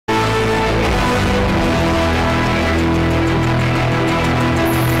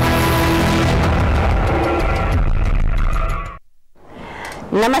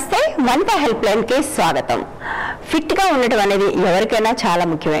నమస్తే వంట help line కి స్వాగతం. ఫిట్ గా ఉండటం అనేది ఎవరికైనా చాలా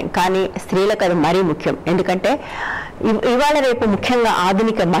ముఖ్యమే, కానీ స్త్రీలకు అది మరీ ముఖ్యం. ఎందుకంటే ఇవాళ రేపు ముఖ్యంగా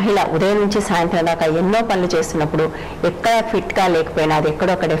ఆధునిక మహిళ ఉదయం నుంచి సాయంత్రం దాకా ఎన్నో పనులు చేస్తున్నప్పుడు ఎక్కడ ఫిట్ గా లేకపోయినా అది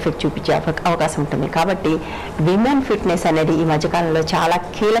ఎక్కడొక్కడ ఎఫెక్ట్ చూపించే అవకాశం ఉంటుంది. కాబట్టి విమెన్ ఫిట్నెస్ అనేది ఈ మధ్యకాలంలో చాలా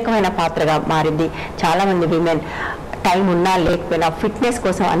కీలకమైన పాత్రగా మారింది. చాలా మంది విమెన్ టైం ఉన్నా లేకపోయినా ఫిట్నెస్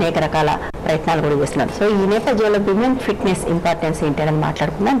కోసం అనేక రకాల ప్రయత్నాలు కూడా చేస్తున్నారు. సో ఈ నేపథ్యంలో విమెన్ ఫిట్నెస్ ఇంపార్టెన్స్ ఏంటని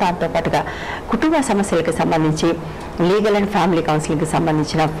మాట్లాడుకుందాం. దాంతోపాటుగా కుటుంబ సమస్యలకు సంబంధించి లీగల్ అండ్ ఫ్యామిలీ కౌన్సిలింగ్కి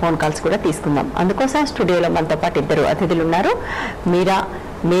సంబంధించిన ఫోన్ కాల్స్ కూడా తీసుకుందాం. అందుకోసం స్టూడియోలో మనతో పాటు ఇద్దరు అతిథులు ఉన్నారు.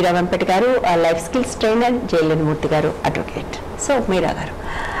 మీరా వెంకట్ గారు లైఫ్ స్కిల్స్ ట్రైనర్, జైలేని మూర్తి గారు అడ్వకేట్. సో మీరా గారు,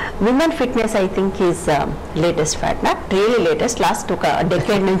 women fitness I think is latest fat, not really latest, last ఒక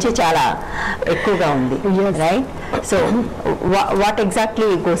డెకేడ్ నుంచి చాలా ఎక్కువగా ఉంది, right? So what exactly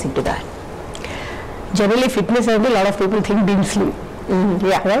goes in to that? Generally fitness అంటే lot of people think being slim.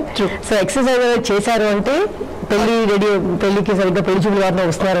 So exercise చేశారు అంటే పెళ్లికి సరిగ్గా పెళ్లి చూపులు వారిని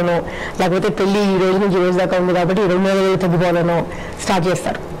వస్తున్నారనో, లేకపోతే పెళ్లి ఈ రోజు నుంచి ఈ రోజు దాకా ఉంది కాబట్టి 2 నెలలు తగ్గిపోవాలనో స్టార్ట్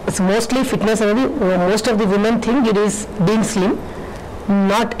చేస్తారు. సో మోస్ట్లీ ఫిట్నెస్ అనేది most of the women think it is being slim,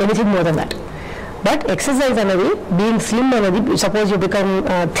 not anything more than that. But exercise అనేది బీయింగ్ స్లిమ్ అనేది, suppose you become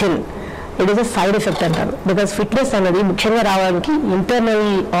thin, it is a side effect అంటారు. Because fitness అనేది ముఖ్యంగా రావడానికి internal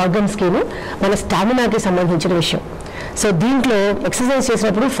ఆర్గన్స్కి మన స్టామినాకి సంబంధించిన విషయం. సో దీంట్లో ఎక్సర్సైజ్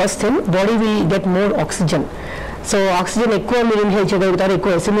చేసినప్పుడు first thing body will get more oxygen. So oxygen ఎక్కువ మీరు ఇన్హేల్ చేయగలుగుతారు,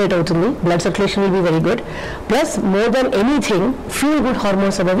 ఎక్కువ ఎస్టిమ్యులేట్ అవుతుంది, blood circulation will be very good. Plus more than anything feel good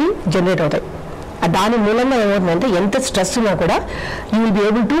hormones అనేవి జనరేట్ అవుతాయి. దాని మూలంగా ఏమవుతుందంటే ఎంత స్ట్రెస్ ఉన్నా కూడా you will be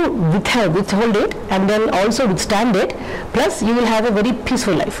able to withhold it and then also withstand it, plus you will have a very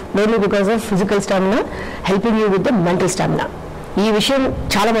peaceful life, mainly because of physical stamina helping you with the mental stamina. ఈ విషయం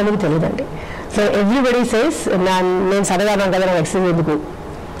చాలా మందికి తెలియదండి. So everybody says నేను సన్నగా ఉన్నాను కదా, నాకు ఎక్సర్సైజ్ ఎందుకు,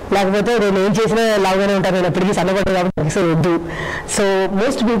 లేకపోతే నేను ఏం చేసినా లావుగానే ఉంటాను, నేను ఎప్పటికీ సన్నపడ్డా కాబట్టి ఎక్సర్సైజ్ వద్దు. So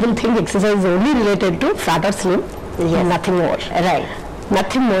most people think exercise only related to fat are slim, nothing more, right?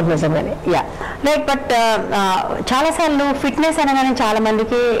 Nothing more నిజంగానే, యా, రైట్. బట్ చాలాసార్లు ఫిట్నెస్ అనగానే చాలా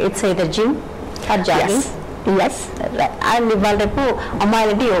మందికి it's either gym or jogging. yes, and ఇవాళ రేపు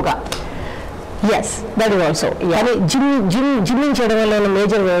అమ్మాయిలంటే yoga. yes, that is also. కానీ gymming చేయడం వల్ల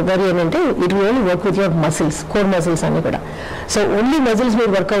మేజర్ వరీ ఏంటంటే it will only work with your muscles, core muscles అన్ని కూడా. సో ఓన్లీ మజిల్స్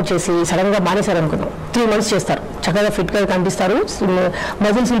మీరు వర్కౌట్ చేసి సడన్గా మానేశారు అనుకున్నాం, 3 months చేస్తారు, చక్కగా ఫిట్గా కనిపిస్తారు,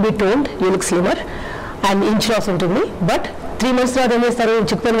 muscles will be toned, you look స్లిమర్ and inch loss ఉంటుంది. బట్ 3 months తర్వాత ఏం చేస్తారు,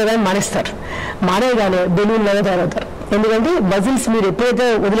 చిక్కుపోయిన కదా మానేస్తారు. మానేయగానే బెలూన్ లాగా తయారవుతారు. ఎందుకంటే మజిల్స్ మీరు ఎప్పుడైతే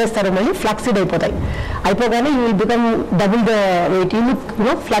వదిలేస్తారో మళ్ళీ ఫ్లాక్సిడ్ అయిపోతాయి. అయిపోగానే you will become double the weight, you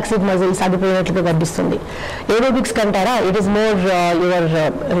look flaxseed muscles ఆగిపోయినట్లుగా కనిపిస్తుంది. Aerobics కంటారా, it is more your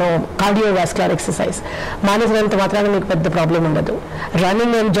cardiovascular exercise. మానేసినంత మాత్రాన మీకు పెద్ద ప్రాబ్లం ఉండదు.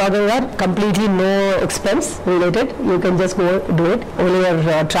 Running and jogging are completely no expense related, you can just go do it. Only your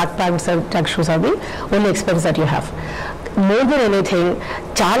track pants and track shoes are the only expense that you have. More than anything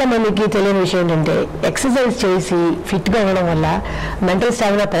చాలా మందికి తెలియని విషయం ఏంటంటే exercise చేసి ఫిట్గా ఉండడం వల్ల, mental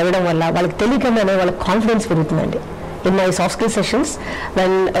stamina పెరగడం వల్ల వాళ్ళకి తెలియకుండానే వాళ్ళకి కాన్ఫిడెన్స్ పెరుగుతుందండి. In my soft skill sessions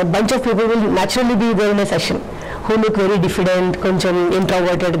when bunch of people will naturally be there in a session who look very diffident, కొంచెం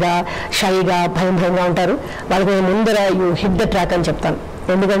ఇంట్రోవర్టెడ్గా, షైగా, భయంగా ఉంటారు. వాళ్ళకి ముందర యూ హిట్ ద ట్రాక్ అని చెప్తాను.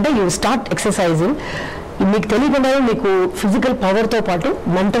 ఎందుకంటే యూ స్టార్ట్ ఎక్సర్సైజింగ్, మీకు తెలియకుండానే మీకు ఫిజికల్ పవర్తో పాటు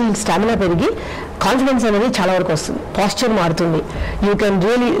మెంటల్ స్టామినా పెరిగి కాన్ఫిడెన్స్ అనేది చాలా వరకు వస్తుంది, పాస్చర్ మారుతుంది, you can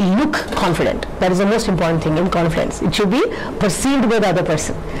really look confident. That is the most important thing in confidence. It should be perceived by the other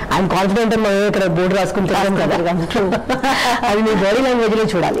person. I'm confident అని మనం ఇక్కడ బోర్డు రాసుకుంటాం కదా, అది మీ బాడీ లాంగ్వేజ్లో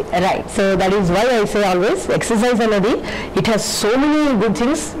చూడాలి, right? So that is why I say always exercise అనేది it has so many good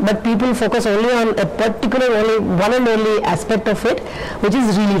things, but people focus only on a particular only one and only aspect of it, which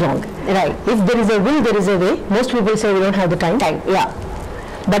is really wrong, right? If there is a will, there is a way. Most people say we don't have the time. Yeah.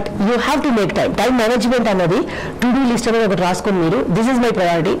 But you have to make time. Time management anadi to-do list anedi okati raskoni meeru, this is my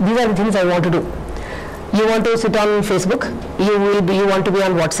priority, these are the things I want to do. You want to sit on Facebook, you want to be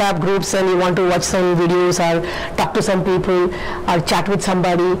on WhatsApp groups and you want to watch some videos or talk to some people or chat with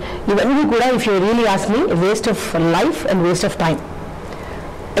somebody. Ivanni kuda, if you really ask me, a waste of life and waste of time.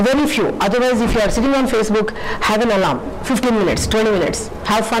 Very few. Otherwise, if you are sitting on Facebook, have an alarm, 15 minutes, 20 minutes,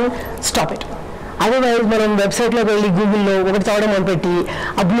 have fun, stop it. Otherwise మనం వెబ్సైట్లోకి వెళ్ళి గూగుల్లో ఒకటి చదవడం మొదలుపెట్టి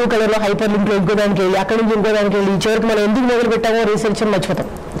ఆ blue కలర్లో hyper లింక్లో ఇంకోదానికి వెళ్ళి అక్కడి నుంచి ఇంకోదానికి వెళ్ళి చివరికి మనం ఎందుకు మొదలు పెట్టామో రీసెర్చ్ అని మర్చిపోతాం.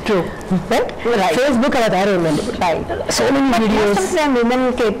 ట్రూ, ఫేస్బుక్ అలా తయారైందండి. So many videos.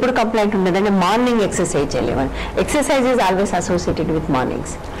 విమెన్కి ఎప్పుడు కంప్లైంట్ ఉండదంటే మార్నింగ్ ఎక్సర్సైజ్ చేయలేమని. Exercise is always associated with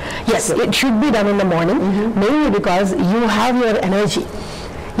mornings. Yes, it should be done in the morning, mainly because you have your energy.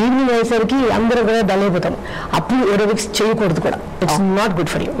 Evening అయ్యేసరికి అందరూ కూడా డల్ అయిపోతాం. అప్పుడు ఏరోబిక్స్ చేయకూడదు కూడా. It's not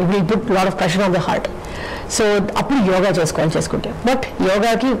good for you. It will put lot of pressure on the heart. So అప్పుడు యోగా చేసుకుంటే. But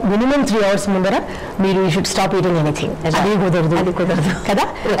యోగాకి మినిమం 3 hours ముందర మీరు you should stop eating anything. అది కుదరదు కదా.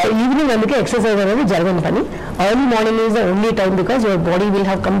 ఈవినింగ్ అందుకే ఎక్సర్సైజ్ అనేది జరగని పని. Early morning is the only time because your body will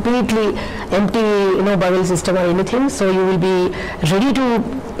have completely empty bowel system or anything, so you will be ready to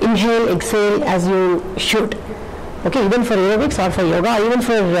inhale, exhale as you should. Okay, even for aerobics or for yoga, even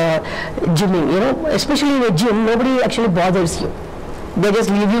for gymming, especially in a gym, nobody actually bothers you. They just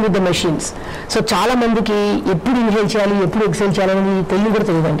leave you with the machines. So చాలా మందికి ఎప్పుడు inhale చేయాలి, ఎప్పుడు XL చేయాలని కూడా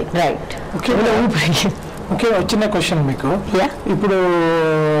తెలియదండి. Right. Okay, వచ్చిన question మీకు. ఇప్పుడు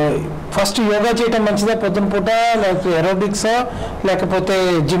ఫస్ట్ యోగా చేయటం మంచిదా పొద్దున పూట, లేకపోతే ఏరోబిక్సా, లేకపోతే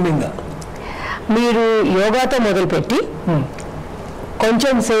జిమ్మింగ్? మీరు యోగాతో మొదలుపెట్టి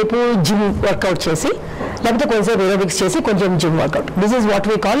కొంచెం సేపు జిమ్ వర్కౌట్ చేసి, లేకపోతే కొంచెంసేపు ఏరోబిక్స్ చేసి కొంచెం gym workout. This is what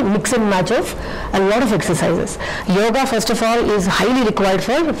we call mix and match of a lot of exercises. Yoga first of all is highly required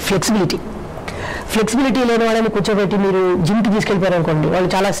for flexibility. Flexibility లేని వాళ్ళని కూర్చోబెట్టి మీరు జిమ్కి తీసుకెళ్ళిపోయారు అనుకోండి, వాళ్ళు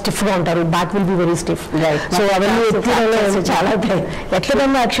చాలా స్టిఫ్గా ఉంటారు, back will be very stiff. So అవన్నీ చాలా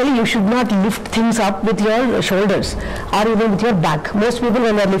ఎట్లకన్నా actually you should not lift things up with your shoulders are even with your back. Most people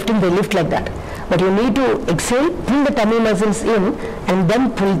when are lifting they lift like that. But you need to exhale, pull the tummy muscles in and then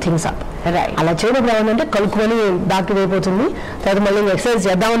pull things up. Right. అలా చేయడం అంటే కలుపుకొని back అయిపోతుంది. తర్వాత మళ్ళీ exercise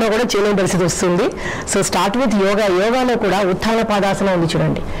చేద్దామన్నా కూడా చేయలేని పరిస్థితి వస్తుంది. So start with yoga. యోగాలో కూడా ఉత్థాన పాదాసనం ఉంది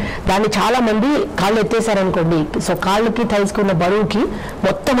చూడండి. దాన్ని చాలా మంది కాళ్ళు ఎత్తేసారనుకోండి, సో కాళ్ళకి తలుసుకున్న బరువుకి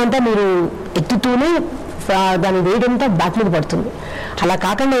మొత్తం అంతా మీరు ఎత్తుతూనే దాని వెయిట్ అంతా బ్యాక్ మీద పడుతుంది. అలా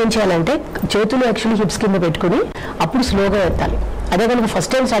కాకుండా ఏం చేయాలంటే చేతులు యాక్చువల్లీ హిప్స్ కింద పెట్టుకుని అప్పుడు స్లోగా ఎత్తాలి. అదే కనుక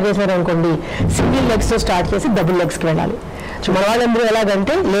ఫస్ట్ టైం స్టార్ట్ చేశారు అనుకోండి, సింగిల్ లెగ్స్తో స్టార్ట్ చేసి డబుల్ లెగ్స్కి వెళ్ళాలి. మన వాళ్ళందరూ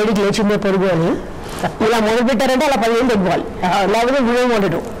ఎలాగంటే లేడీకి లేచిందే పొరుగు అని ఇలా మొదలు పెట్టారంటే అలా 10 ఏళ్ళు ఎగ్గాలి, లేకపోతే వీడియో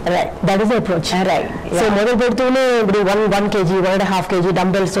మొదలు. Right, that is the approach. Right. So మొదలు పెడుతూనే ఇప్పుడు 1 kg 1.5 kg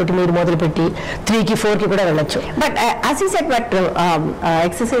డంబెల్స్ తోటి మీరు మొదలు పెట్టి 3కి 4కి కూడా వెళ్ళొచ్చు. But as you said, but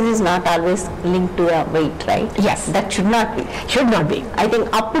exercise is not always linked to a weight, right? Yes, that should not be. I think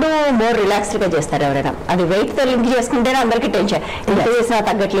అప్పుడు మోర్ రిలాక్స్డ్ గా చేస్తారు ఎవరైనా. అది వెయిట్ తో లింక్ చేసుకుంటేనే అందరికీ టెన్షన్. ఇంత చేసినా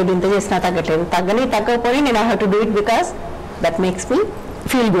తగ్గట్లేదు, తగ్గకపోయి నేను I have to do it because that makes me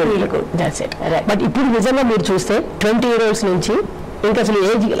feel good. That's it. But ఇప్పుడు నిజంగా మీరు చూస్తే 20 years నుంచి ఇంకా అసలు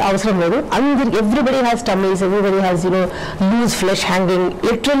ఏజ్ అవసరం లేదు. అందరికి everybody has టమ్మీస్, everybody has loose flesh hanging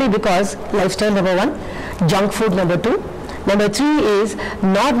literally because life style number 1, junk food number 2, number 3 is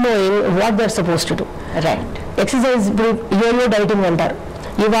not knowing what they are suppose to do. Right. Exercise ఇప్పుడు యోయో డైటింగ్ అంటారు.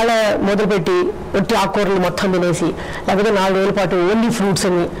 ఇవాళ మొదలుపెట్టి ఒట్టి ఆకుకూరలు మొత్తం తినేసి, లేకపోతే 4 రోజుల పాటు ఓన్లీ ఫ్రూట్స్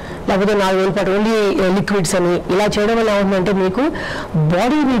అని, లేకపోతే 4 రోజుల పాటు ఓన్లీ లిక్విడ్స్ అని ఇలా చేయడం వల్ల ఏమవుతుందంటే మీకు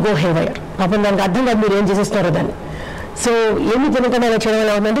బాడీ విల్ గో హెవైర్. అప్పుడు దానికి అర్థం కాదు మీరు ఏం చేసేస్తున్నారో దాన్ని. సో ఏమి తినకుండా ఇలా చేయడం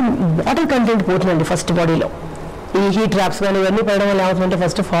వల్ల ఏమవుతుందంటే వాటర్ కంటెంట్ పోతుందండి ఫస్ట్ బాడీలో. ఈ హీట్ ట్రాప్స్ కానీ ఇవన్నీ పడడం వల్ల ఏమవుతుందంటే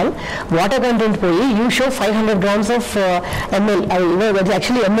first of all water content పోయి you show 500 grams of ML,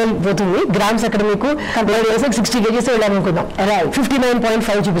 actually ML పోతుంది, గ్రామ్స్ అక్కడ మీకు 60 kgs వెళ్ళాలనుకుందాం,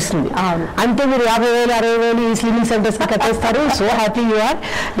 59.5 చూపిస్తుంది. అంటే మీరు 50,000 60,000 ఈ స్లిమింగ్ సెంటర్స్ కి కట్టేస్తారు. So happy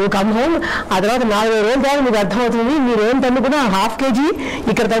you come home. ఆ తర్వాత 4 రోజులు తర్వాత మీకు అర్థమవుతుంది మీరు ఏం తగ్గుకున్నా 1/2 kg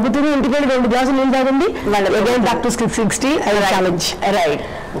ఇక్కడ తగ్గుతుంది. ఇంటికి 2 గ్లాసులు నీళ్ళు తాగండి, again back to 60 challenge. Right.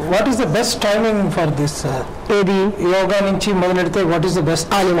 What is the best timing for this? ఏది యోగా నుంచి మొదలెడితే what is the best?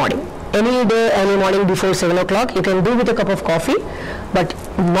 Early morning. Any day, early morning before 7 o'clock, you can do with a cup of coffee, but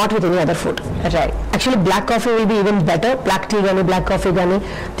not with any other food. Right. Actually, black coffee will be even better. Black tea gani, black coffee gani,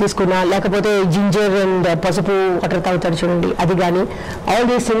 తీసుకున్నా, లేకపోతే ginger and పసుపు water తాగుతారు చూడండి, అది కానీ, all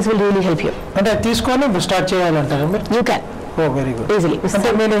these things will really help you. అంటే తీసుకొని start చేయాలంటారు మీరు? You can. Very good. Easily. అంటే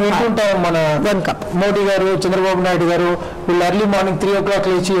నేను వింటుంటాం మన 1 cup. మోడీ గారు, చంద్రబాబు నాయుడు గారు వీళ్ళు ఎర్లీ మార్నింగ్ 3 o'clock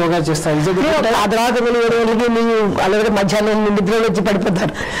లేచి యోగా చేస్తారు. ఆ తర్వాత 7 గంటలకి మీరు అలాగే మధ్యాహ్నం నిద్ర వచ్చి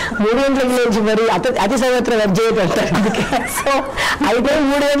పడిపోతారు. 3 గంటలకి లేచి మరి అతి సంవత్సరం వర్క్ చేయబడతారు. సో అయితే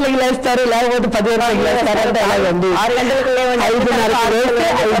 3 గంటలకి లేస్తారు, లేకపోతే 10 గంటలకి లేస్తారు అంటే అలాగండి. 6 గంటలకు 5:30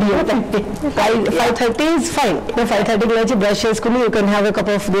 లేస్తే 5:30 is fine. 5:30కి లేచి బ్రష్ చేసుకుని you can have a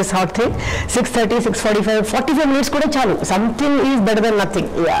cup of this hot thing. 6:30 6:45 45 minutes కూడా చాలు. Something is better than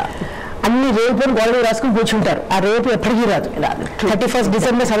nothing. అన్ని రేపు గొడవ రాసుకుని కూర్చుంటారు. ఆ రేపు ఎప్పటికీ రాదు. 31st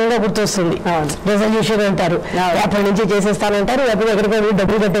December సడన్ గా గుర్తొస్తుంది, రెజల్యూషన్ అంటారు, అప్పటి నుంచి చేసేస్తానంటారు, ఎక్కడికి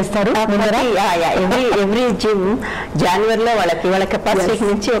డబ్బులు కట్టేస్తారు. ఎవ్రీ జిమ్ జనవరిలో వాళ్ళ కెపాసిటీ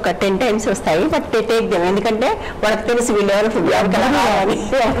నుంచి ఒక 10 times వస్తాయి. బట్ టేక్ దెమ్, ఎందుకంటే వాళ్ళకి తెలిసి వీళ్ళు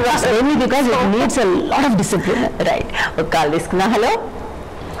because it needs a lot of discipline. Right. ఒక కాల్ తీసుకున్నా. హలో.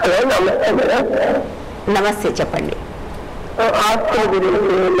 నమస్తే, చెప్పండి. ఆస్తుల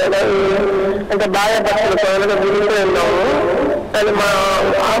గురించి అంటే భార్య భర్తలు గురించి ఉన్నాము. అని మా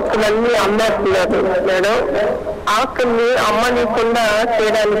ఆస్తులన్నీ అమ్మేస్తున్నారు మేడం. ఆస్తుల్ని అమ్మనీయకుండా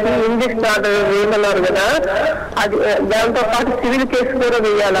చేయడానికి ఇంజక్షన్ ఆర్డర్ వేయమన్నారు కదా, అది దాంతో పాటు సివిల్ కేసు కూడా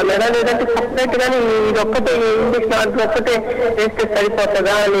వేయాలా మేడం, లేదంటే సపరేట్ గానే ఇది ఒక్కటే ఇంజక్షన్ ఆర్డర్ ఒక్కటే వేస్తే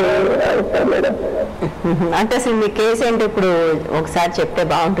సరిపోతుందా అని అడుగుతారు మేడం. అంటే అసలు మీ కేసు ఏంటి ఇప్పుడు ఒకసారి చెప్తే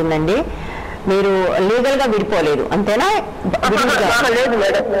బాగుంటుందండి. మీరు లీగల్ గా విడిపోలేదు అంతేనా? లేదు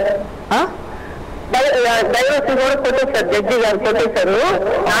మేడం, డైవర్స్ కూడా కొట్టేశారు, జడ్జి గారు కొట్టేశారు,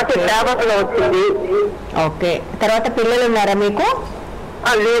 నాకే పేపర్ లో వచ్చింది. ఓకే, తర్వాత పిల్లలు ఉన్నారా మీకు?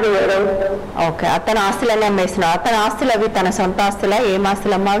 లేదు మేడం. ఓకే, అతని ఆస్తులన్నీ అమ్మేస్తున్నారు. అతని ఆస్తులు అవి తన సొంత ఆస్తులా? ఏం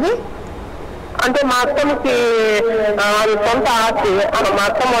ఆస్తులమ్మా అవి? అంటే మా అత్తమ్మకి సొంత ఆస్తి, మా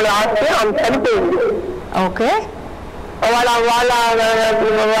అత్తమ్మ వాళ్ళ ఆస్తి ఆమె చనిపోయింది. ఓకే, వాళ్ళ వాళ్ళ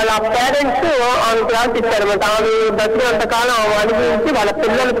వాళ్ళ పేరెంట్స్ ఆమెకు రాసిచ్చారన్నమాట. ఆమె బతికినంతకాలం ఆమె అనుభవించి వాళ్ళ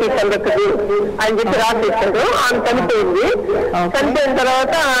పిల్లలకి సంగతి అని చెప్పి రాసిచ్చారు. ఆమె చనిపోయింది. చనిపోయిన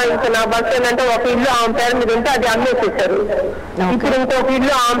తర్వాత ఇంకా నా భర్త ఏంటంటే ఒక ఇల్లు ఆమె పేరు మీద ఉంటే అది అమ్మేసేసారు. ఇప్పుడు ఇంకొక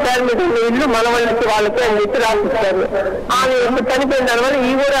ఇల్లు ఆమె పేరు మీద ఉన్న ఇల్లు మన వాళ్ళకి వాళ్ళకి అని చెప్పి రాసిచ్చారు. ఆమె ఇప్పుడు చనిపోయిన తర్వాత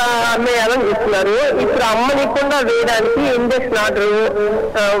ఇవి కూడా అమ్మేయాలని చెప్తున్నారు. ఇప్పుడు అమ్మనికుండా వేయడానికి ఇంజక్షన్ ఆర్డర్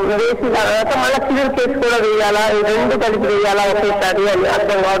వేసిన తర్వాత మళ్ళీ సివిల్ కేసు కూడా వేయాలా, ఈ రెండు వేయాలా ఒకేసారి అని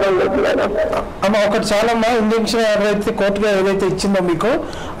అర్థం కావడం లేదు మేడం. అమ్మ ఒకటి చాలమ్మా, ఇంజక్షన్ ఆర్డర్ అయితే కోర్టుగా ఏదైతే ఇచ్చిందో మీకు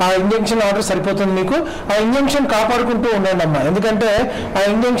ఆ ఇంజక్షన్ ఆర్డర్ సరిపోతుంది. మీకు ఆ ఇంజక్షన్ కాపాడుకుంటూ ఉండండి అమ్మా, ఎందుకంటే ఆ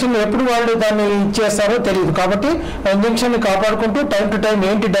ఇంజక్షన్ ఎప్పుడు వాళ్ళు దాన్ని ఇచ్చేస్తారో తెలియదు. కాబట్టి ఆ ఇంజక్షన్ కాపాడుకుంటూ టైం టు టైం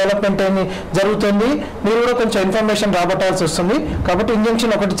ఏంటి డెవలప్మెంట్ అని జరుగుతుంది, మీరు కూడా కొంచెం ఇన్ఫర్మేషన్ రాబట్టాల్సి వస్తుంది. కాబట్టి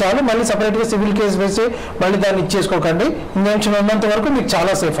ఇంజక్షన్ ఒకటి చాలు, మళ్ళీ సపరేట్గా సివిల్ కేసు వేసి మళ్ళీ దాన్ని ఇచ్చేసుకోకండి. ఇంజక్షన్ ఉన్నంత వరకు మీకు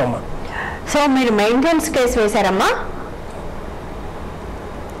చాలా సేఫ్ అమ్మా. సో మీరు మెయింటెనెన్స్ కేసు వేశారమ్మా?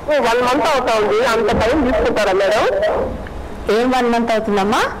 1 month అవుతుంది. అంత టైం తీసుకుంటారా మేడం? ఏం 1 month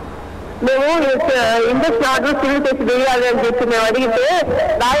అవుతుందమ్మా? మేము ఇంజక్షన్ ఆర్డర్ సివిల్ కేసు వేయాలి అని చెప్పి మేము అడిగితే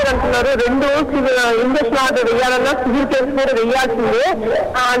లాయర్ అంటున్నారు 2 ఇంజక్షన్ ఆర్డర్ వేయాలన్నా సివిల్ కేసు కూడా వేయాల్సిందే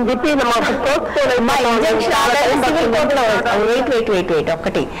అని చెప్పి మాకు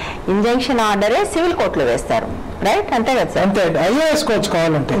ఒకటి ఇంజక్షన్ ఆర్డర్ సివిల్ కోర్టులో వేస్తారు, రైట్? అంతే కదా సార్? అంతే అండి, అయ్యే వేసుకోవచ్చు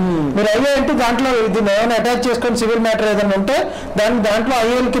కావాలంటే. మీరు అయ్యే అంటే దాంట్లో దీన్ని ఏమైనా అటాచ్ చేసుకొని సివిల్ మ్యాటర్ ఏదైనా ఉంటే దాంట్లో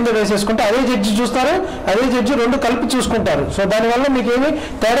ఐఏఎల్ కింద వేసేసుకుంటే అదే జడ్జి చూస్తారు, అదే జడ్జి 2 కలిపి చూసుకుంటారు. సో దానివల్ల మీకు ఏమి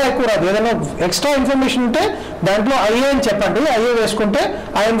తేడా ఎక్కువ రాదు. ఏదైనా ఎక్స్ట్రా ఇన్ఫర్మేషన్ ఉంటే దాంట్లో ఐఏ అని చెప్పండి, ఐఏ వేసుకుంటే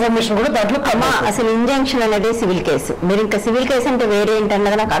ఆ ఇన్ఫర్మేషన్ కూడా దాంట్లో. అసలు ఇంజంక్షన్ అనేది సివిల్ కేసు, మీరు ఇంకా సివిల్ కేసు అంటే వేరే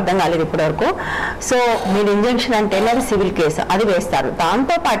ఏంటన్నది నాకు అర్థం కాలేదు ఇప్పటి వరకు. సో మీరు ఇంజంక్షన్ అంటే అది సివిల్ కేసు, అది వేస్తారు.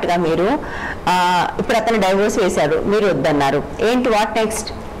 దాంతో పాటుగా మీరు ఇప్పుడు అతను డైవోర్స్ వేశారు, మీరు వద్దన్నారు, ఏంటి వాట్ నెక్స్ట్?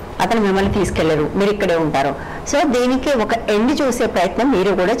 అతను మిమ్మల్ని తీసుకెళ్లరు, మీరు ఇక్కడే ఉంటారు. సో దీనికి ఒక ఎండ్ చూసే ప్రయత్నం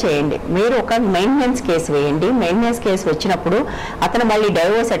మీరు కూడా చేయండి. మీరు ఒక మెయింటెనెన్స్ కేసు వేయండి. మెయింటెనెన్స్ కేసు వచ్చినప్పుడు అతను మళ్ళీ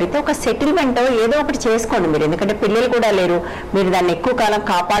డైవోర్స్ అడిగితే ఒక సెటిల్మెంట్ ఏదో ఒకటి చేసుకోండి మీరు, ఎందుకంటే పిల్లలు కూడా లేరు, మీరు దాన్ని ఎక్కువ కాలం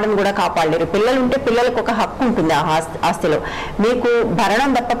కాపాడని కూడా కాపాడలేరు. పిల్లలు ఉంటే పిల్లలకు ఒక హక్కు ఉంటుంది ఆ ఆస్తిలో, మీకు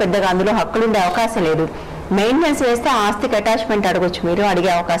భరణం తప్ప పెద్దగా అందులో హక్కులు ఉండే అవకాశం లేదు. మెయింటెనెన్స్ వేస్తే ఆస్తికి అటాచ్మెంట్ అడగొచ్చు, మీరు అడిగే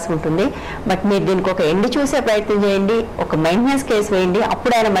అవకాశం ఉంటుంది. బట్ మీరు దీనికి ఒక ఎండ్ చూసే ప్రయత్నం చేయండి, ఒక మెయింటెనెన్స్ కేసు వేయండి.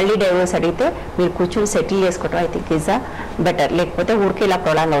 అప్పుడు ఆయన మళ్ళీ డైవోర్స్ అడిగితే మీరు కూర్చొని సెటిల్ చేసుకోవడం ఐ థింక్ ఈజ్ బెటర్. లేకపోతే ఊరికే ఇలా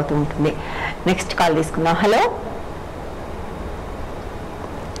ప్రొలాంగ్ అవుతూ ఉంటుంది. నెక్స్ట్ కాల్ తీసుకుందాం. Hello,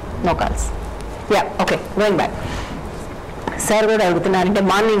 no calls. Yeah, okay, going back. Sir కూడా అడుగుతున్నారంటే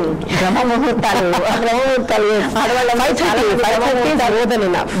మార్నింగ్ బ్రహ్మ ముహూర్తాలు ఆడవాళ్ళ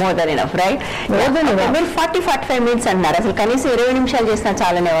రైట్? మీరు 40-45 minutes అంటున్నారు. అసలు కనీసం 20 నిమిషాలు చేసినా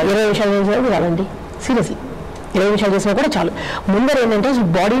చాలనే వాళ్ళు. 20 నిమిషాలు చేసినా చాలండి, సీరియస్లీ 20 నిమిషాలు చేసినా కూడా చాలు. ముందర ఏంటంటే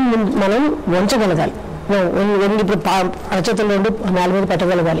బాడీని మనం వంచగలగాలి, ఇప్పుడు అరచేతుల్లో 4 మీద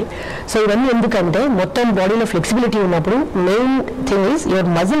పెట్టగలగాలి. సో ఇవన్నీ ఎందుకంటే మొత్తం బాడీలో ఫ్లెక్సిబిలిటీ ఉన్నప్పుడు main thing is your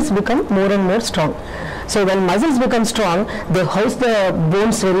muscles become more and more strong. So when muscles become strong they house the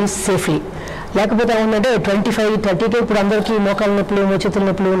bones very safely. లేకపోతే ఏమంటే 25-30కే ఇప్పుడు అందరికీ మోకాళ్ళ నొప్పులు, మోచేతుల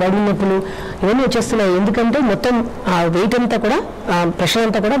నొప్పులు, నడుము నొప్పులు ఇవన్నీ వచ్చేస్తున్నాయి. ఎందుకంటే మొత్తం వెయిట్ అంతా కూడా, ప్రెషర్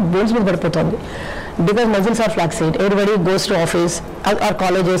అంతా కూడా బోన్స్ మీద పడిపోతుంది. Because muscles are ఫ్లాక్సైడ్. Everybody goes to office or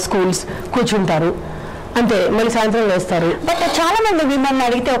colleges, schools, కూర్చుంటారు అంతే, మళ్ళీ సాయంత్రం వేస్తారు. బట్ చాలా మంది విమెన్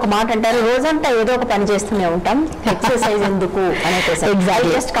అడిగితే ఒక మాట అంటారు, రోజంతా ఏదో ఒక పని చేస్తూనే ఉంటాం, ఎక్సర్సైజ్ ఎందుకు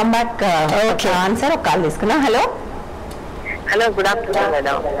అనేది. Just come back answer. ఒక కాల్ తీసుకున్నా. Hello, hello, good afternoon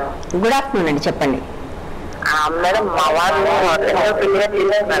madam. Good afternoon అండి, చెప్పండి మేడం. మా వారు 2వ పిల్లగా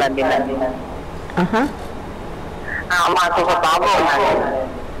తీసుకున్నారండి. మాకు ఒక బాబు ఉన్నాడు.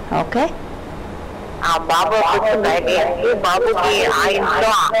 ఓకే, ఆ బాబు బాబుకి ఆ ఇంట్లో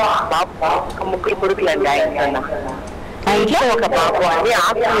బాబు 3 కొడుకులండి. ఆ ఇంట్లో ఒక బాబు అని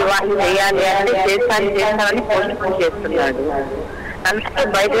ఆస్తి వివాహం చేయాలి అంటే చేస్తానని పోస్ట్పోన్ చేస్తున్నాడు. అందుకే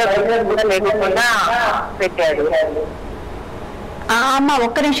బయట బిజినెస్ కూడా లేకుండా పెట్టాడు. అమ్మ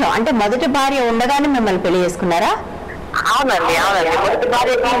ఒక్క నిమిషం, అంటే మొదటి భార్య ఉండగానే మిమ్మల్ని పెళ్లి చేసుకున్నారా? అవునండి. మొదటి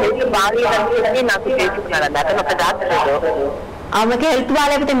భార్యకి బాగా నాకు చేసుకున్నాడండి. అతను ఒక డాక్టర్. ఆమెకి హెల్త్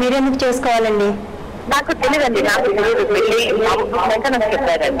బాగాలేకపోతే మీరెందుకు చేసుకోవాలండి? నాకు తెలియదండి. పెళ్లి వెంకట నాకు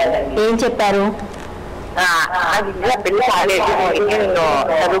చెప్పారండి. ఏం చెప్పారు? పెళ్లి కాలేదు, నేను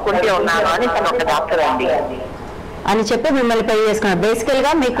చదువుకుంటూ ఉన్నాను అని తను ఒక డాక్టర్ అండి అని చెప్పి మిమ్మల్ని పెళ్లి చేసుకున్నారు. బేసికల్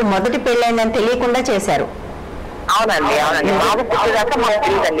గా మీకు మొదటి పెళ్ళైందని తెలియకుండా చేశారు. అవునండి. బాబు పుట్టేదాకా మాకు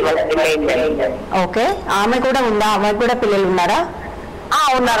తెలియదండి వాళ్ళ పెళ్లి అయిందండి. ఓకే, ఆమె కూడా ఉందా? ఆమెకు కూడా పిల్లలు ఉన్నారా?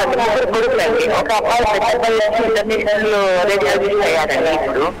 ఉన్నారండి, 3 కొడుకులండి. ఒక అబ్బాయి, పెద్ద ఇంటర్నేషనల్ రేడియాలజిస్ట్ అయ్యారండి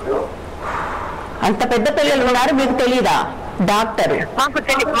ఇప్పుడు. అంత పెద్ద పిల్లలు ఉన్నారు, మీకు తెలీదా? డాక్టర్ మాకు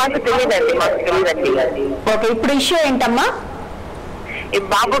తెలియదండి. ఓకే, ఇప్పుడు ఇష్యూ ఏంటమ్మా? ఈ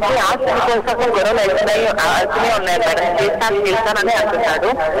బాబుకి ఆస్తుల కోసం గొడవలు అవుతూనే ఉన్నాయి మేడం. చేస్తానని అంటున్నాడు.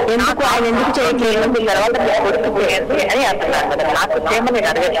 ఎందుకు ఆయన ఎందుకు చేయట్లేదు? తర్వాత కొడుకు పోయింది అని అంటున్నాడు మేడం. నాకు చేయమని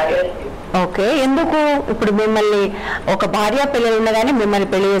అడగలేదు. ఓకే, ఎందుకు? ఇప్పుడు మిమ్మల్ని ఒక భార్య పిల్లలు ఉండగానే మిమ్మల్ని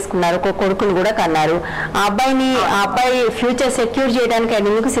పెళ్లి చేసుకున్నారు, ఒక కొడుకుని కూడా కన్నారు. ఆ అబ్బాయి ఫ్యూచర్ సెక్యూర్ చేయడానికి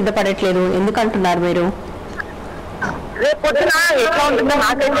ఆయన ఎందుకు సిద్ధపడట్లేదు? ఎందుకు అంటున్నారు మీరు? రేపు పొద్దున ఎట్లా ఉంటుందో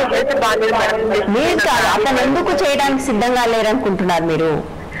నాకైతే చేస్తే బాగాలేదు మేడం. మీరు కాదు, అతను ఎందుకు చేయడానికి సిద్ధంగా లేరనుకుంటున్నారు మీరు?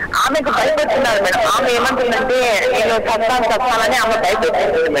 ఆమెకు భయపడుతున్నారు మేడం. ఆమె ఏమంటుందంటే నేను చస్తానని ఆమె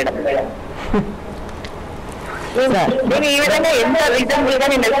భయపడుతుంది మేడం. నేను ఈ విధంగా ఎంత రీజనబుల్ గా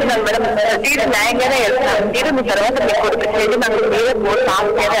నేను వెళ్తున్నాను మేడం. తీరు న్యాయంగానే వెళ్తున్నాను. తీరు మీ తర్వాత మీ కొడుకు చేసి నాకు మీరే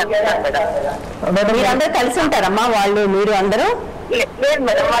అంటున్నాను మేడం. మీరందరూ కలిసి ఉంటారమ్మా? వాళ్ళు మీరు అందరూ? లేదు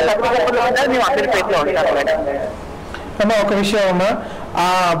మేడం, వాళ్ళు అగ్రికల్చర్లో ఉంటారు, మేము అగ్రికల్చర్లో ఉంటాం మేడం. అమ్మా ఒక విషయం అమ్మా,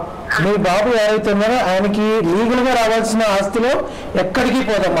 మీ బాబు ఎవరైతే ఉన్నారో ఆయనకి లీగల్ గా రావాల్సిన ఆస్తిలో ఎక్కడికి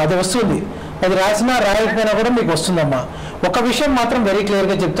పోదమ్మా, అది వస్తుంది. అది రాసినా రాయకపోయినా కూడా మీకు వస్తుందమ్మా. ఒక విషయం మాత్రం వెరీ క్లియర్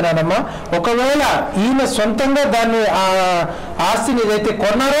గా చెప్తున్నానమ్మా, ఒకవేళ ఈయన సొంతంగా దాన్ని ఆస్తిని ఏదైతే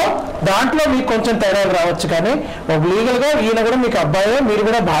కొన్నారో దాంట్లో మీకు కొంచెం తేడాలు రావచ్చు, కానీ లీగల్ గా ఈయన కూడా మీకు అబ్బాయే, మీరు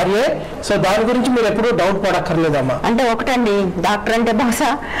కూడా భార్యే. సో దాని గురించి మీరు ఎప్పుడూ డౌట్ పడక్కర్లేదమ్మా. అంటే ఒకటండి, డాక్టర్ అంటే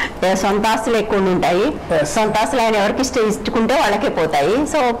బహుశా సొంత ఆస్తులు ఎక్కువ ఉంటాయి. సొంత ఆస్తులు ఆయన ఎవరికి ఇచ్చుకుంటే వాళ్ళకే పోతాయి.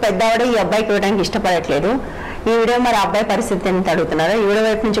 సో పెద్దవాడు ఈ అబ్బాయికి ఇవ్వడానికి ఇష్టపడట్లేదు. ఈవిడ మరి అబ్బాయి పరిస్థితి ఎంత అడుగుతున్నారు? ఈవిడ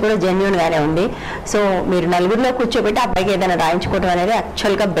వైపు నుంచి కూడా జెన్యూన్ గానే ఉంది. సో మీరు నలుగురిలో కూర్చోబెట్టి అబ్బాయికి ఏదైనా రాయించుకోవడం అనేది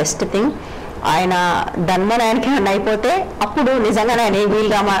యాక్చువల్గా బెస్ట్ థింగ్. ఆయన ధన్మన్ ఆయనకి ఏమన్నా అయిపోతే అప్పుడు నిజంగానే ఆయన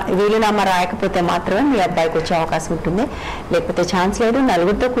వీలునామా రాయకపోతే మాత్రమే మీ అబ్బాయికి వచ్చే అవకాశం ఉంటుంది, లేకపోతే ఛాన్స్ లేదు.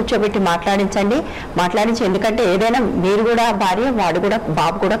 నలుగురితో కూర్చోబెట్టి మాట్లాడించి ఎందుకంటే ఏదైనా మీరు కూడా భార్య, వాడు కూడా,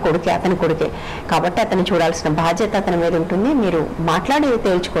 బాబు కూడా కొడుకే, అతని కొడుకే కాబట్టి అతను చూడాల్సిన బాధ్యత అతని మీద ఉంటుంది. మీరు మాట్లాడి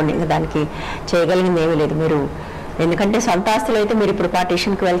తేల్చుకోండి, ఇంకా దానికి చేయగలిగింది ఏమీ లేదు. మీరు ఎందుకంటే సొంత ఆస్తులు అయితే మీరు ఇప్పుడు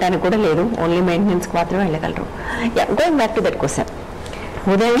పార్టీషన్కి వెళ్ళడానికి కూడా లేదు, ఓన్లీ మెయింటెనెన్స్కి మాత్రమే వెళ్ళగలరు. Going back to that question,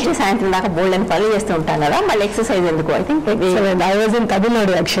 ఉదయం నుంచి సాయంత్రం దాకా బోల్డ్ అని పనులు చేస్తూ ఉంటాం కదా, మళ్ళీ ఎక్సర్సైజ్ ఎందుకు? I think I was in Tamil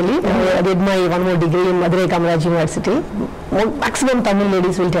Nadu actually. I did my one more degree in Madurai Kamaraj University. Maximum Tamil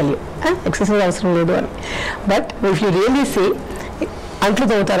ladies will tell you exercise అవసరం లేదు అని. But if you really see, అంట్లు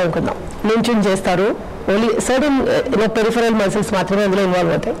తవ్వుతారు అనుకుందాం, నించుని చేస్తారు, only certain peripheral muscles మాత్రమే అందులో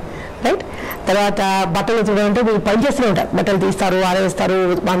involve అవుతాయి, రైట్? తర్వాత బట్టలు చూడాలంటే మీరు పని చేస్తూనే ఉంటారు, బట్టలు తీస్తారు, ఆరేస్తారు,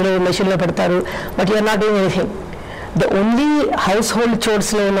 అందులో మెషిన్లో పెడతారు, but you're not doing anything. The only house hold chores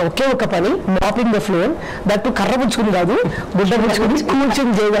లో ఉన్న ఒకే ఒక పని మాపింగ్ ద ఫ్లోర్, దట్ కర్ర పుచ్చుకుని కాదు, గుడ్డ పుచ్చుకుని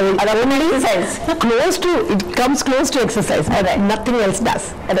కూర్చొని చేయగలరు. It comes close to exercise. Nothing else does.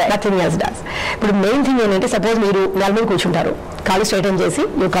 ఇప్పుడు మెయిన్ థింగ్ ఏంటంటే, సపోజ్ మీరు నేల మీద కూర్చుంటారు, కాలు స్ట్రైటన్ చేసి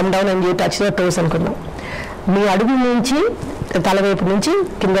you come down and you touch your toes అనుకుందాం. మీ అడుగు నుంచి తలవైపు నుంచి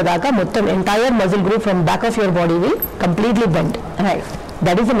కింద దాకా మొత్తం entire muscle group from back of your body will completely bend.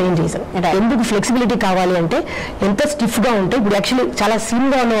 That is the main reason. ఎందుకు ఫ్లెక్సిబిలిటీ కావాలి అంటే, ఎంత స్టిఫ్ గా ఉంటే, ఇప్పుడు యాక్చువల్లీ చాలా సీన్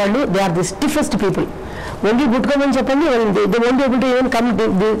గా ఉన్న వాళ్ళు they are the స్టిఫెస్ట్ people. Only గుట్టుకోమని చెప్పండి, they won't able to even come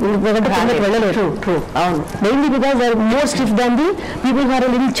వెళ్ళలేరు. Mainly because they are more stiff than the people who are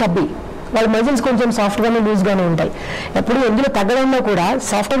little chubby. వాళ్ళ మజిల్స్ కొంచెం సాఫ్ట్ గానే లూజ్ గానే ఉంటాయి. ఎప్పుడు ఎందులో తగ్గడంలో కూడా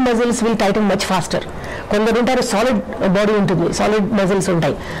software muscles will Titan much faster. కొందరు ఉంటారు సాలిడ్ బాడీ ఉంటుంది, సాలిడ్ మజిల్స్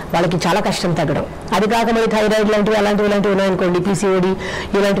ఉంటాయి, వాళ్ళకి చాలా కష్టం తగ్గడం. అది కాక మరి థైరాయిడ్ లాంటివి అలాంటివి ఉన్నాయనుకోండి, పీసీఓడి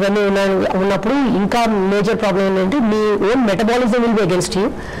ఇలాంటివన్నీ ఉన్నప్పుడు ఇంకా మేజర్ ప్రాబ్లం ఏంటంటే, మీ own metabolism will be against you.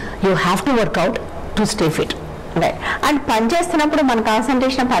 You have to work out to stay fit. Right. And పని చేస్తున్నప్పుడు మన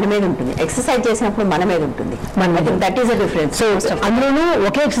కాన్సన్ట్రేషన్ పని మీద ఉంటుంది, ఎక్సర్సైజ్ చేసినప్పుడు మన మీద ఉంటుంది. That is a difference. So అందులోనూ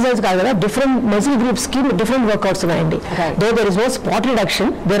ఒకే ఎక్సర్సైజ్ కాదు కదా, డిఫరెంట్ మజిల్ గ్రూప్స్ కి డిఫరెంట్ వర్క్అవుట్స్ ఉన్నాయండి. There is no spot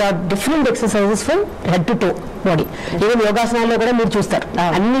reduction, there are different exercises from head to toe body. Even యోగాసనాల్లో కూడా మీరు చూస్తారు,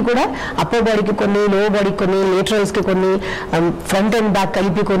 అన్ని కూడా అప్పర్ బాడీకి కొన్ని, లోవర్ బాడీకి కొన్ని, లేటరల్స్ కి కొన్ని, ఫ్రంట్ అండ్ బ్యాక్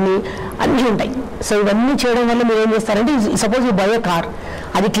కలిపి కొన్ని, అన్ని ఉంటాయి. సో ఇవన్నీ చేయడం వల్ల మీరు ఏం చేస్తారంటే, suppose you by a car,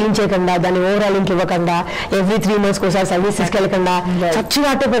 అది క్లీన్ చేయకుండా దాన్ని ఓవరాల్ ఇంక ఇవ్వకుండా ఎవ్రీ 3 months ఒకసారి సర్వీస్ తీసుకెళ్ళకుండా చచ్చి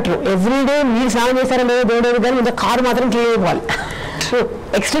వాటే పెట్టరు. ఎవ్రీడే మీరు స్నానం చేస్తారో దేవుడు కానీ ఇంకా కారు మాత్రం క్లీన్ అయిపోవాలి.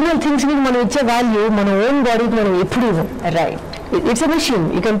 ఎక్స్టర్నల్ థింగ్స్ కి మనం ఇచ్చే వాల్యూ మన ఓన్ బాడీకి మనం ఎప్పుడు ఇవ్వం. Right, it's a machine,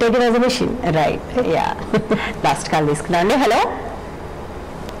 you can take it as a machine. Right, yeah. Last call తీసుకున్నాం అండి. హలో,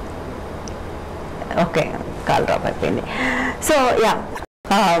 ఓకే, కాల్ డ్రాప్ అయిపోయింది. సో యా,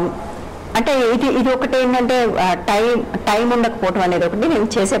 అంటే ఇది ఒకటి ఏంటంటే టైం ఉండకపోవటం అనేది ఒకటి, నేను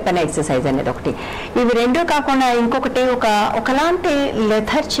చేసే పని ఎక్సర్సైజ్ అనేది ఒకటి. ఇవి రెండూ కాకుండా ఇంకొకటి ఒకలాంటి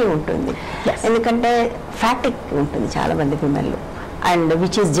లెథర్జీ ఉంటుంది. ఎందుకంటే ఫ్యాటిక్ ఉంటుంది చాలా మంది విమెన్లో, and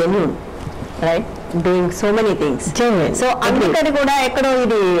which is genuine, right, doing so many things. So అందుకని కూడా ఎక్కడో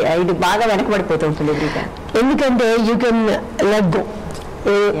ఇది బాగా వెనకబడిపోతూ ఉంటుంది ఎవ్రీగా. ఎందుకంటే యూ కెన్ లెట్ గో,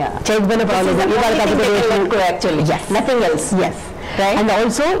 చేయకపోయినా పర్వాలేదు, actually nothing else. Yes, and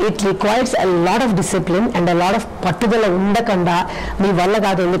also it requires a lot of discipline and a lot of పట్టుదల ఉండకుండా మీ వల్ల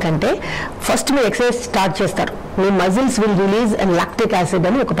కాదు. ఎందుకంటే ఫస్ట్ మీరు ఎక్సర్సైజ్ స్టార్ట్ చేస్తారు, మీ muscles will release and lactic acid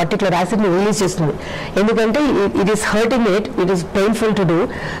అని ఒక పర్టికులర్ యాసిడ్ ని రిలీజ్ చేస్తుంది. ఎందుకంటే it is hurting it is painful to do.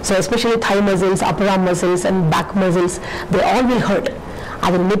 So especially thigh muscles, upper arm muscles and back muscles, they all will hurt.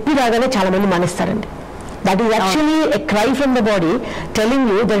 అది నొప్పి రాగానే చాలా మంది మానేస్తారండి. That is actually a cry from the body telling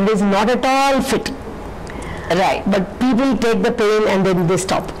you that it is not at all fit. Right, but people take the pain and then they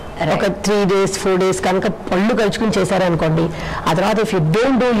stop. ఒక 3 days 4 days కనుక పళ్ళు కలుచుకుని చేశారనుకోండి, ఆ తర్వాత if you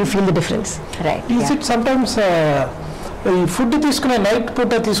don't do you feel the difference. Right, is it sometimes ఈ food తీసుకునే night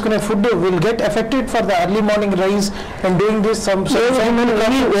పూట తీసుకునే food will get affected for the early morning rise and doing this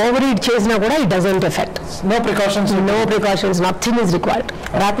over eat చేసినా కూడా it doesn't effect. No precautions, nothing is required.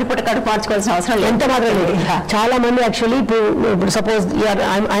 రాత్రిపూట కడుపు మార్చుకోవాల్సిన అవసరం లేదు. ఎంత మాత్రం లేదు. చాలా మంది యాక్చువల్లీ ఇప్పుడు suppose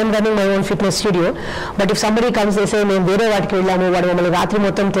I'm running my own fitness studio, but if somebody comes చేసే మేము వేరే వాటికి వెళ్ళాము, వాడు మమ్మల్ని రాత్రి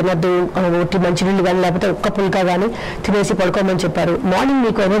మొత్తం తినద్దు, ఒట్టి మంచినీళ్ళు కానీ లేకపోతే ఒక్క పుల్కా కానీ తినేసి పడుకోమని చెప్పారు, మార్నింగ్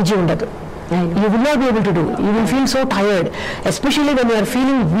మీకు ఎనర్జీ ఉండదు. You will not be able to do. You will feel so tired, especially when you are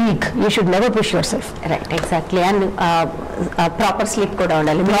feeling weak. You should never push yourself. Right, exactly. And proper sleep kuda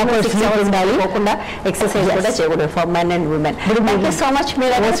undali. Proper sleep undali. Kokunda exercise kuda cheyakoodu for men and women. Thank you so much,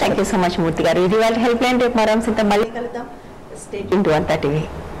 Meera. Thank you so much, Murthy garu. Idi valli helpline tape maram sinta malli kaludam. Stay tuned to Vanitha TV.